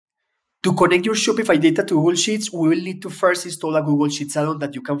To connect your Shopify data to Google Sheets, we will need to first install a Google Sheets add-on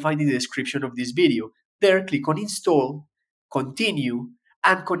that you can find in the description of this video. There, click on Install, Continue,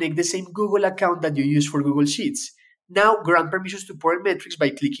 and connect the same Google account that you use for Google Sheets. Now, grant permissions to Power Metrics by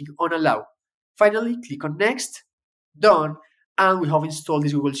clicking on Allow. Finally, click on Next, Done, and we have installed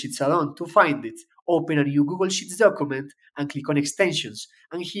this Google Sheets add-on. To find it, open a new Google Sheets document and click on Extensions.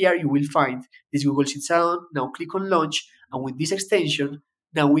 And here you will find this Google Sheets add-on. Now click on Launch, and with this extension,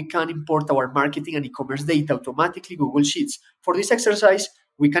 now we can import our marketing and e-commerce data automatically Google Sheets. For this exercise,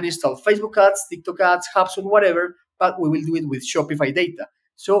 we can install Facebook ads, TikTok ads, HubSpot, whatever, but we will do it with Shopify data.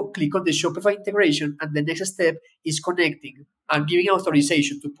 So click on the Shopify integration, and the next step is connecting and giving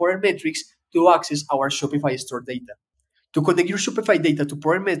authorization to Power Metrics to access our Shopify store data. To connect your Shopify data to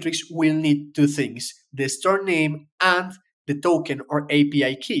Power Metrics, we'll need two things: the store name and the token or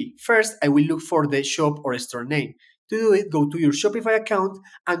API key. First, I will look for the shop or store name. To do it, go to your Shopify account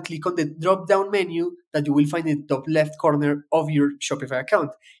and click on the drop-down menu that you will find in the top left corner of your Shopify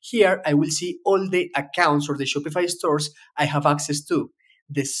account. Here, I will see all the accounts or the Shopify stores I have access to.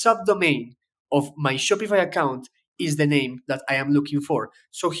 The subdomain of my Shopify account is the name that I am looking for.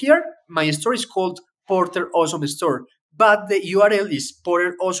 So here, my store is called Porter Awesome Store, but the URL is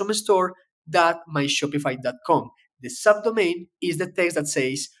porterAwesomeStore.myshopify.com. The subdomain is the text that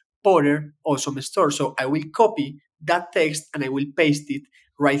says Porter Awesome Store. So I will copy that text and I will paste it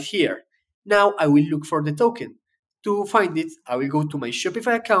right here. Now I will look for the token. To find it, I will go to my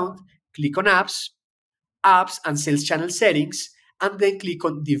Shopify account, click on Apps and Sales Channel Settings, and then click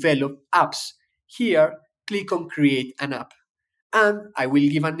on Develop Apps. Here, click on Create an App. And I will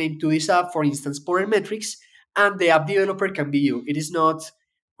give a name to this app, for instance, Power Metrics, and the app developer can be you. It is not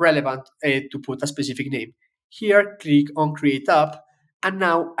relevant to put a specific name. Here, click on Create App, and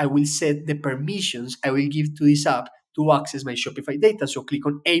now I will set the permissions I will give to this app to access my Shopify data. So click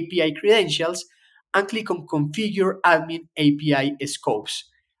on API Credentials and click on Configure Admin API Scopes.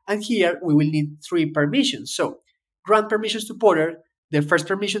 And here we will need three permissions. So grant permissions to Porter. The first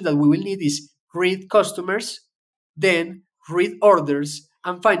permission that we will need is read customers, then read orders,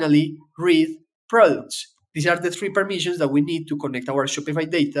 and finally read products. These are the three permissions that we need to connect our Shopify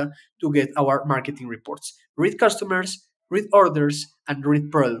data to get our marketing reports: read customers, read orders, and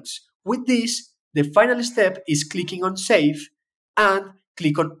read products. With this, the final step is clicking on Save and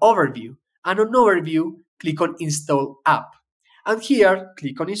click on Overview. And on Overview, click on Install App. And here,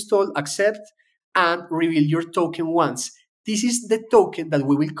 click on Install, Accept, and reveal your token once. This is the token that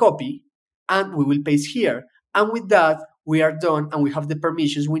we will copy and we will paste here. And with that, we are done and we have the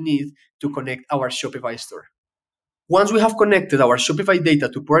permissions we need to connect our Shopify store. Once we have connected our Shopify data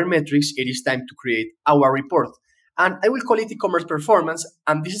to Power Metrics, it is time to create our report. And I will call it e-commerce performance.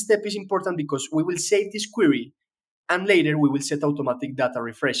 And this step is important because we will save this query and later we will set automatic data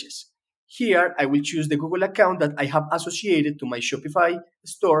refreshes. Here, I will choose the Google account that I have associated to my Shopify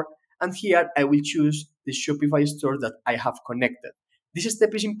store. And here, I will choose the Shopify store that I have connected. This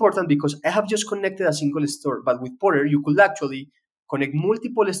step is important because I have just connected a single store, but with Porter, you could actually connect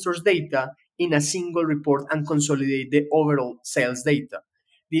multiple stores' data in a single report and consolidate the overall sales data.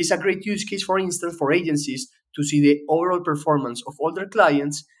 This is a great use case, for instance, for agencies to see the overall performance of all their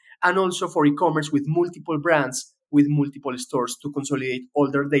clients, and also for e-commerce with multiple brands, with multiple stores, to consolidate all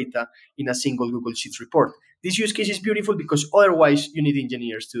their data in a single Google Sheets report. This use case is beautiful because otherwise you need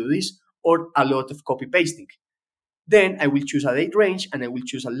engineers to do this or a lot of copy pasting. Then I will choose a date range and I will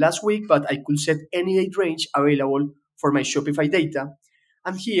choose a last week, but I could set any date range available for my Shopify data.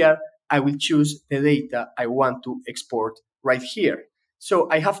 And here I will choose the data I want to export right here. So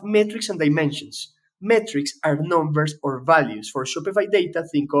I have metrics and dimensions. Metrics are numbers or values. For Shopify data,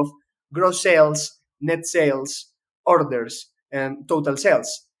 think of gross sales, net sales, orders, and total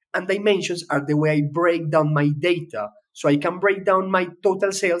sales. And dimensions are the way I break down my data. So I can break down my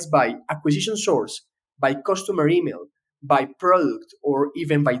total sales by acquisition source, by customer email, by product, or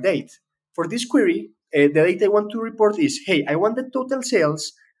even by date. For this query, the data I want to report is, hey, I want the total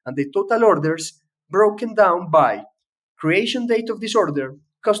sales and the total orders broken down by creation date of this order,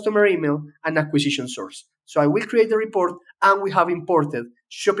 customer email, and acquisition source. So I will create a report and we have imported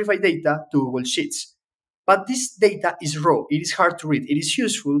Shopify data to Google Sheets. But this data is raw. It is hard to read. It is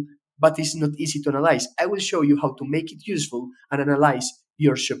useful, but it's not easy to analyze. I will show you how to make it useful and analyze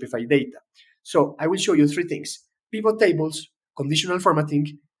your Shopify data. So I will show you three things: pivot tables, conditional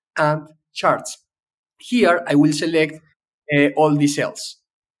formatting, and charts. Here I will select all the cells.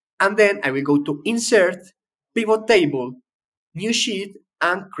 And then I will go to Insert, Pivot Table, New Sheet,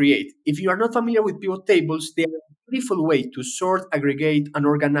 and Create. If you are not familiar with pivot tables, they are a beautiful way to sort, aggregate, and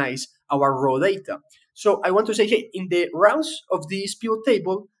organize our raw data. So I want to say, hey, in the rows of this pivot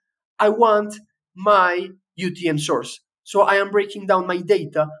table, I want my UTM source. So I am breaking down my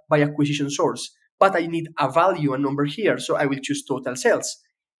data by acquisition source, but I need a value, a number here. So I will choose total sales.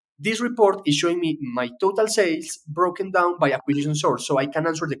 This report is showing me my total sales broken down by acquisition source, so I can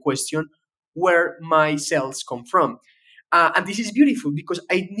answer the question where my sales come from. And this is beautiful because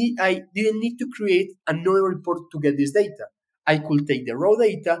I didn't need to create another report to get this data. I could take the raw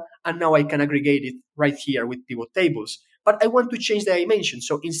data and now I can aggregate it right here with pivot tables. But I want to change the dimension.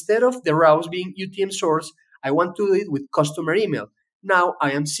 So instead of the rows being UTM source, I want to do it with customer email. Now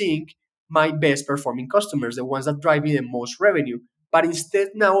I am seeing my best performing customers, the ones that drive me the most revenue. But instead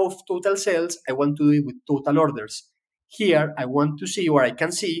now of total sales, I want to do it with total orders. Here, I want to see, or I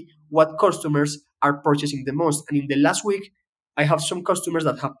can see, what customers are purchasing the most. And in the last week, I have some customers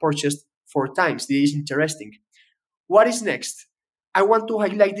that have purchased 4 times. This is interesting. What is next? I want to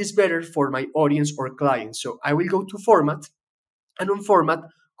highlight this better for my audience or clients. So I will go to Format, and on Format,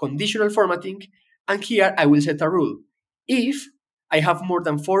 Conditional Formatting, and here I will set a rule. If I have more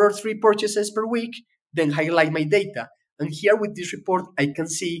than 4 or 3 purchases per week, then highlight my data. And here with this report, I can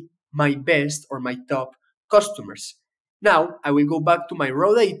see my best or my top customers. Now, I will go back to my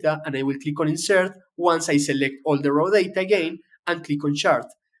raw data and I will click on Insert once I select all the raw data again and click on Chart.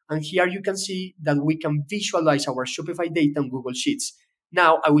 And here you can see that we can visualize our Shopify data on Google Sheets.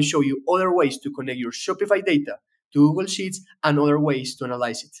 Now, I will show you other ways to connect your Shopify data to Google Sheets and other ways to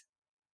analyze it.